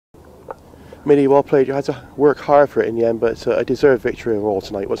Millie, well played. You had to work hard for it in the end, but it's a deserved victory overall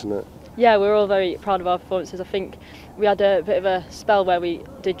tonight, wasn't it? Yeah, we were all very proud of our performances. I think we had a bit of a spell where we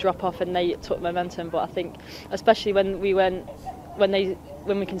did drop off and they took momentum, but I think especially when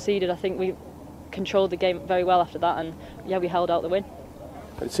we conceded, I think we controlled the game very well after that, and yeah, we held out the win.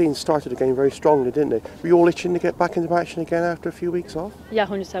 It seemed started the game very strongly, didn't they? Were you all itching to get back into action again after a few weeks off? Yeah,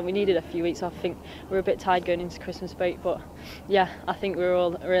 100%. We needed a few weeks off. I think we were a bit tired going into Christmas break, but yeah, I think we were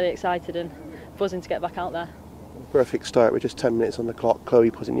all really excited and buzzing to get back out there. Perfect start with just 10 minutes on the clock. Chloe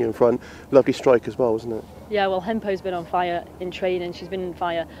putting you in front. Lovely strike as well, wasn't it? Yeah, well, Hempo's been on fire in training. She's been on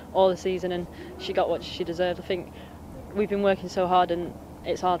fire all the season and she got what she deserved. I think we've been working so hard and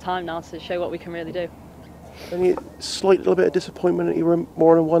it's our time now to show what we can really do. Any slight little bit of disappointment that you were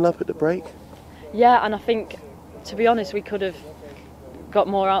more than one up at the break? Yeah, and I think, to be honest, we could have got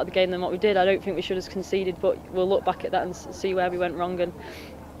more out of the game than what we did. I don't think we should have conceded, but we'll look back at that and see where we went wrong. And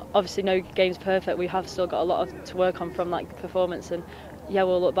obviously no game's perfect. We have still got a lot to work on from that performance, and yeah,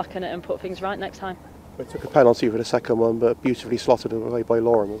 we'll look back on it and put things right next time. We took a penalty for the second one, but beautifully slotted away by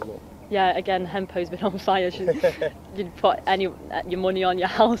Lauren, wasn't it? Yeah, again, Hempo's been on fire. You'd put your money on, your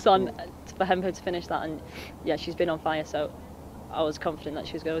house on for Hempo to finish that, and yeah, she's been on fire, so I was confident that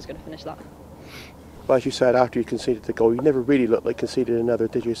she was always going to finish that. Well, as you said, after you conceded the goal, you never really looked like conceded another,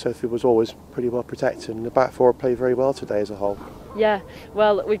 did you? Sophie was always pretty well protected, and the back four played very well today as a whole. Yeah,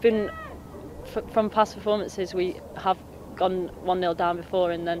 well, we've been, from past performances, we have gone 1-0 down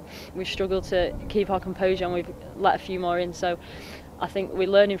before, and then we've struggled to keep our composure, and we've let a few more in, so I think we're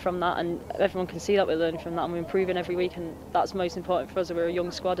learning from that, and everyone can see that we're learning from that, and we're improving every week, and that's most important for us. We're a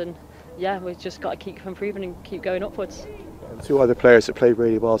young squad, and yeah, we've just got to keep improving and keep going upwards. And two other players that played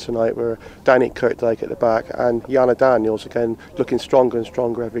really well tonight were Danny Kirkdyke at the back and Jana Daniels, again looking stronger and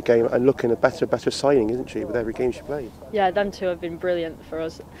stronger every game and looking a better signing, isn't she, with every game she plays? Yeah, them two have been brilliant for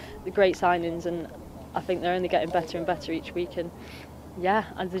us. The great signings, and I think they're only getting better and better each week, and yeah,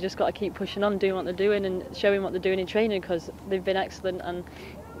 and they've just got to keep pushing on, doing what they're doing and showing what they're doing in training, because they've been excellent, and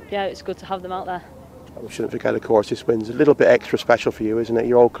yeah, it's good to have them out there. And we shouldn't forget, of course, this win's a little bit extra special for you, isn't it?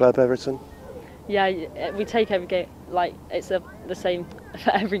 Your old club, Everton? Yeah, we take every game like it's the same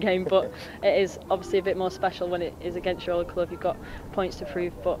for every game, but it is obviously a bit more special when it is against your old club. You've got points to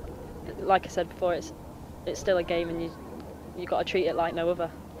prove, but like I said before, it's still a game, and you've got to treat it like no other.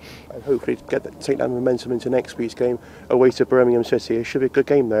 And hopefully take that momentum into next week's game away to Birmingham City. It should be a good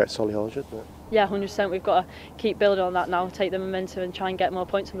game there at Solihull, shouldn't it? Yeah, 100%. We've got to keep building on that now, take the momentum and try and get more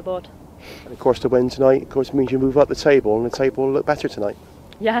points on the board. And of course the win tonight, of course, means you move up the table, and the table will look better tonight.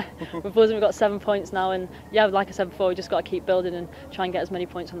 Yeah, we've got 7 points now, and yeah, like I said before, we just got to keep building and try and get as many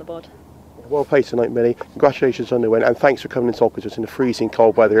points on the board. Well played tonight, Millie. Congratulations on the win, and thanks for coming and talking to us in the freezing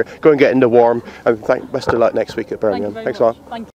cold weather. Go and get in the warm, and best of luck next week at Birmingham. Thanks a lot.